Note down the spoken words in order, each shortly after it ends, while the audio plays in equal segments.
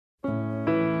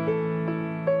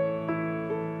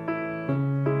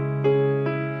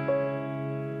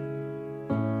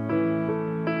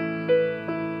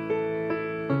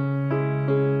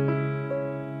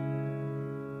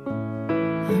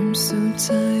I'm so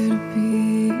tired of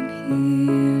being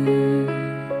here,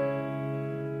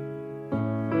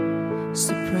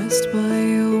 suppressed by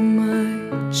all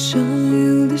my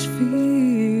childish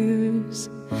fears.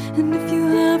 And if you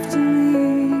have to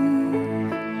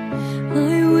leave,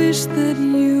 I wish that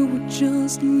you would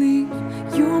just leave.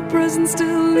 Your presence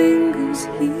still lingers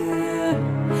here,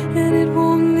 and it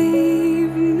won't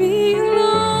leave me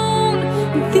alone.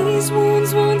 These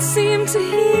wounds won't seem to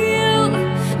heal.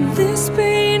 This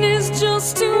pain is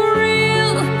just too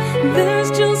real. There's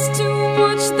just too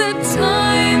much that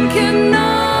time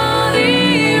cannot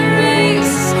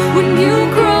erase. When you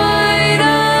cried,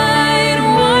 I'd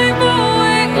wipe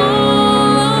away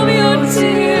all of your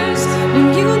tears. When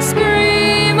you'd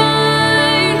scream,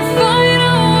 I'd fight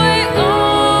away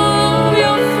all of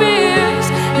your fears.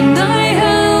 And I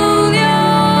held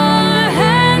your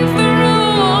hand through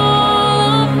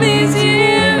all of these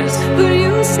years, but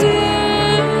you still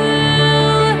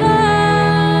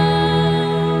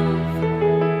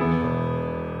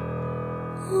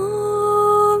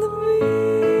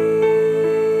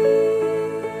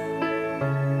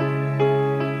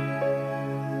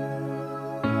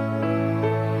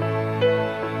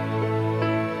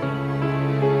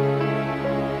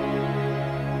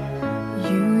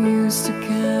to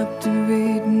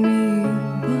captivate me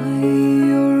by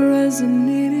your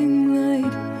resonating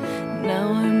light. Now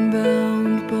I'm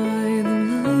bound by the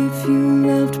life you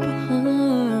left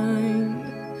behind.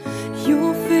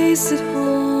 Your face, it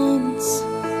haunts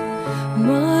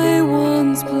my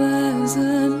once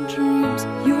pleasant dreams.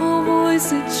 Your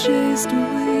voice, it chased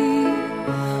away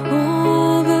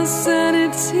all the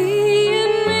sanity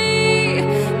in me.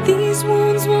 These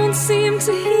wounds won't seem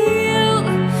to heal.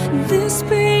 This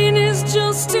pain is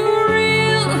just too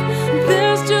real.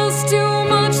 There's just too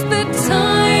much that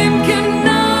time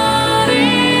cannot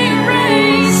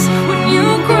erase. When you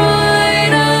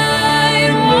cried,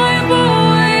 I'd wipe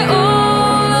away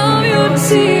all of your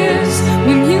tears.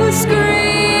 When you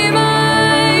scream,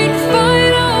 I'd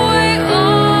fight away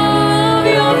all of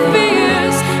your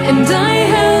fears. And I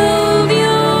held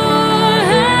your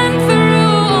hand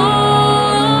through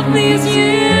all of these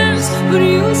years, but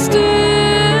you still